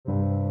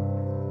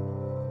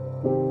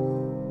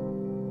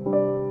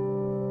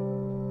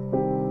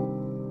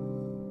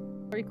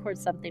Record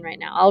something right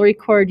now. I'll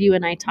record you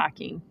and I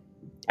talking.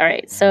 All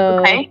right.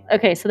 So,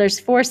 okay. So there's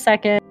 4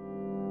 seconds.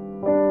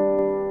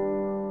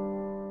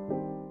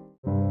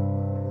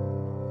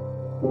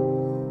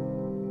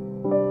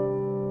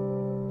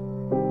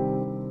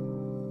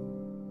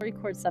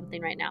 Record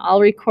something right now. I'll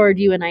record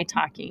you and I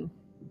talking.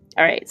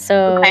 All right.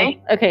 So,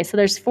 okay. So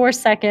there's 4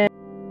 seconds.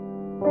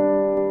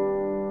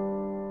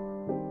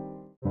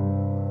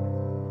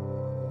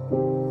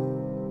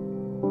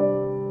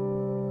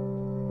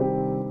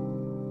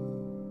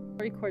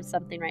 Record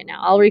something right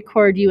now. I'll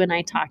record you and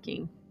I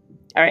talking.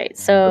 All right.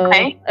 So,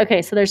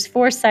 okay. So there's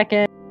 4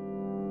 seconds.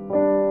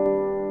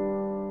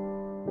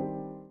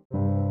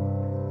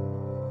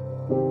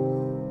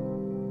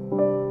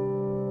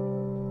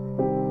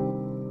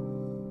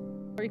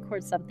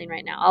 Record something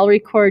right now. I'll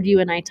record you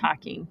and I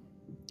talking.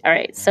 All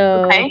right.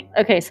 So,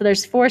 okay. So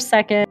there's 4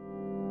 seconds.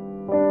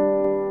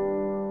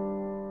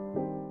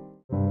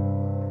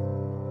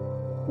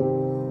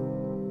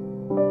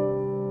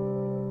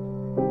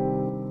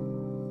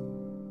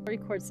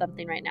 Record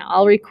something right now.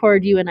 I'll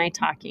record you and I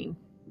talking.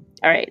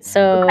 All right.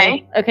 So,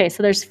 okay.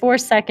 So there's 4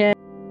 seconds.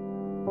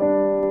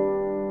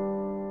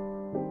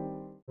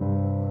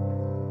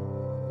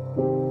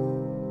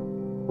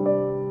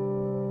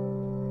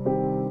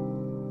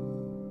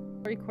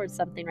 Record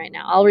something right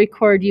now. I'll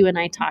record you and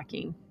I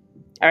talking.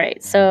 All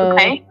right. So,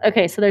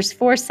 okay. So there's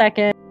 4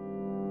 seconds.